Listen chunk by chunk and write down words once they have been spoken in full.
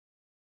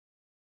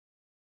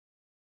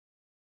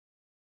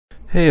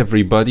Hey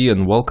everybody,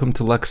 and welcome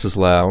to Lex's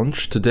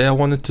Lounge. Today I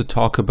wanted to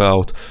talk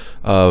about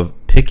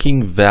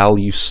picking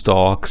value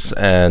stocks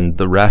and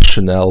the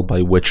rationale by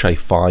which I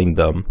find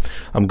them.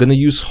 I'm going to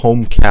use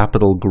Home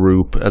Capital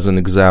Group as an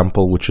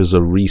example, which is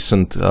a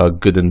recent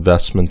good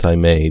investment I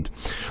made.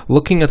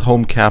 Looking at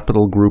Home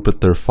Capital Group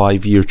at their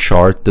 5-year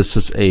chart, this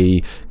is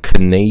a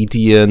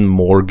Canadian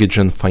mortgage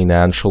and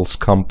financials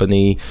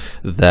company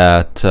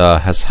that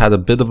has had a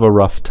bit of a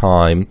rough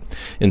time.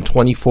 In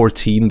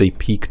 2014, they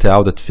peaked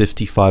out at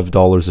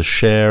 $55 a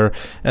share,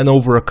 and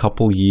over a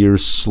couple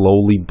years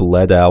slowly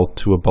bled out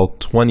to about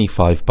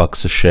 $25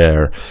 a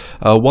share.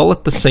 While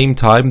at the same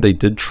time they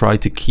did try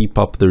to keep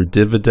up their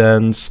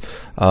dividends,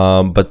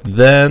 but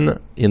then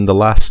in the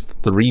last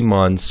 3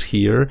 months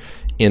here,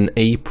 in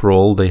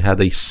April, they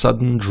had a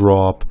sudden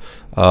drop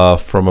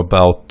from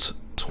about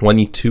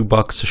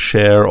 $22 a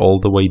share all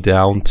the way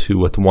down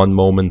to, at one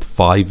moment,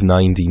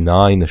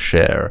 $5.99 a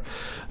share.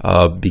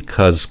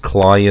 Because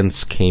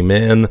clients came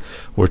in,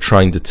 were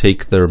trying to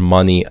take their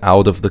money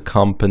out of the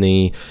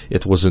company.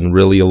 It was in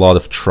really a lot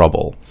of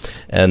trouble.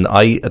 And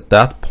at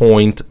that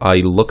point,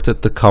 I looked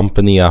at the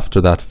company after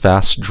that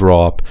fast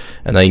drop,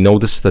 and I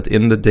noticed that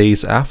in the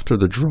days after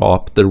the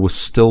drop, there was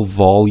still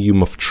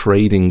volume of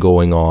trading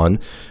going on,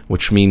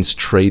 which means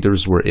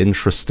traders were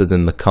interested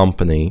in the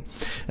company.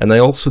 And I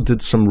also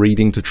did some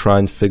reading to try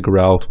and figure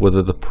out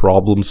whether the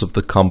problems of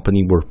the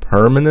company were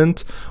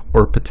permanent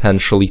or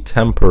potentially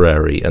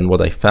temporary. And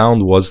what I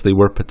found was they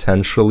were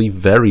potentially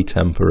very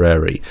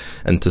temporary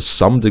and to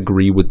some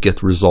degree would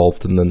get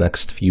resolved in the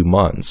next few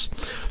months.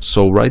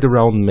 So right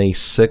around May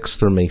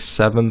 6th or May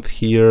 7th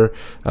here,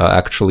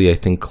 actually I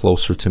think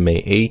closer to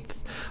May 8th,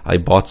 I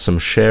bought some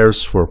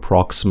shares for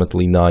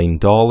approximately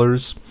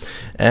 $9,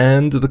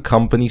 and the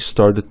company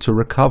started to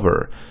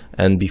recover.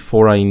 And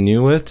before I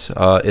knew it,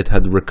 it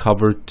had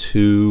recovered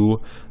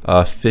to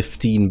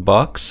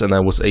 $15, and I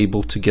was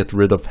able to get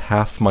rid of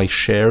half my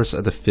shares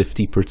at a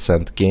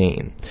 50%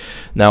 gain.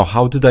 Now,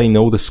 how did I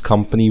know this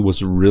company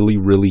was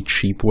really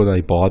cheap when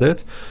I bought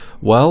it?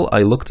 Well,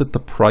 I looked at the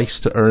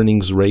price to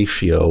earnings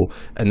ratio,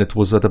 and it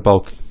was at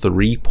about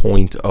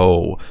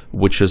 3.0,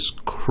 which is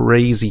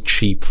crazy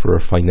cheap for a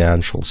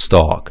financial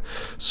stock.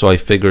 So I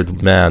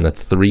figured, man, at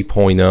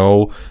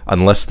 3.0,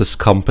 unless this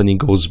company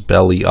goes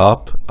belly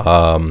up,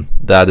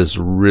 that is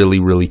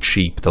really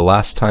cheap. The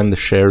last time the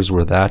shares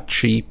were that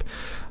cheap,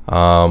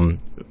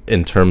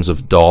 in terms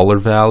of dollar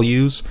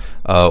values,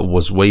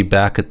 was way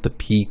back at the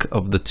peak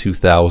of the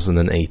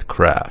 2008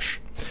 crash.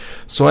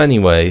 So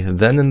anyway,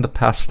 then in the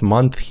past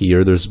month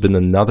here, there's been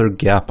another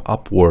gap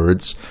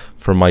upwards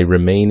for my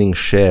remaining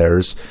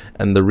shares,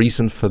 and the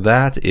reason for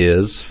that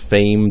is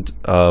famed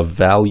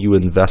value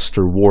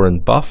investor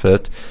Warren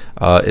Buffett.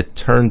 It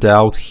turned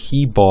out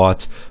he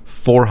bought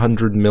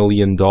 $400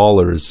 million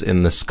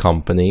in this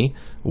company,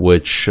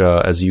 which,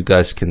 as you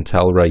guys can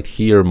tell right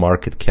here,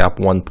 market cap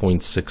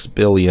 $1.6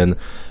 billion.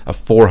 A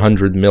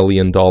 $400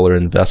 million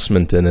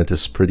investment in it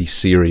is pretty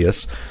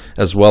serious.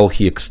 As well,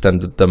 he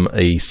extended them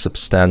a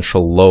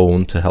substantial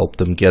loan to help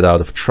them get out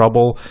of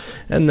trouble.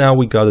 And now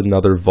we got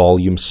another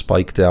volume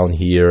spike down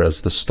here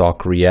as the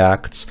stock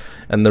reacts,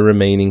 and the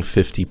remaining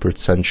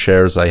 50%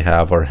 shares I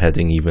have are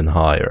heading even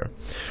higher.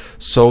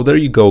 So there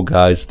you go,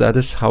 guys. That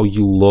is how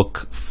you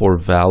look for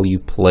value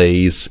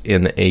plays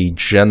in a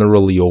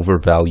generally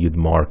overvalued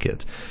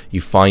market.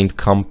 You find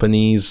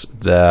companies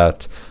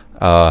that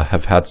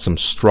have had some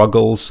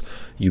struggles.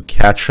 You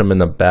catch them in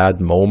a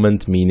bad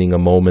moment, meaning a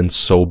moment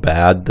so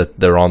bad that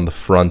they're on the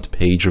front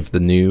page of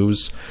the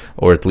news,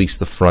 or at least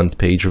the front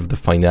page of the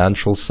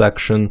financial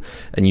section,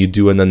 and you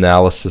do an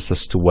analysis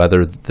as to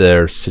whether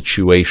their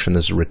situation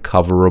is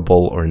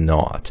recoverable or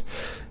not.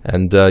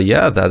 And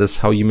yeah, that is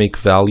how you make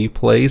value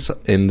plays.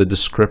 In the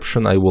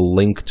description, I will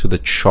link to the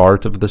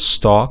chart of the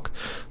stock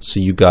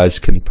so you guys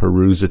can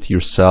peruse it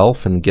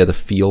yourself and get a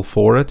feel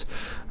for it.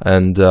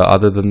 And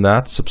other than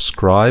that,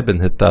 subscribe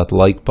and hit that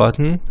like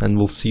button, and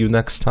we'll see you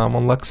next time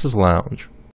on Lex's Lounge.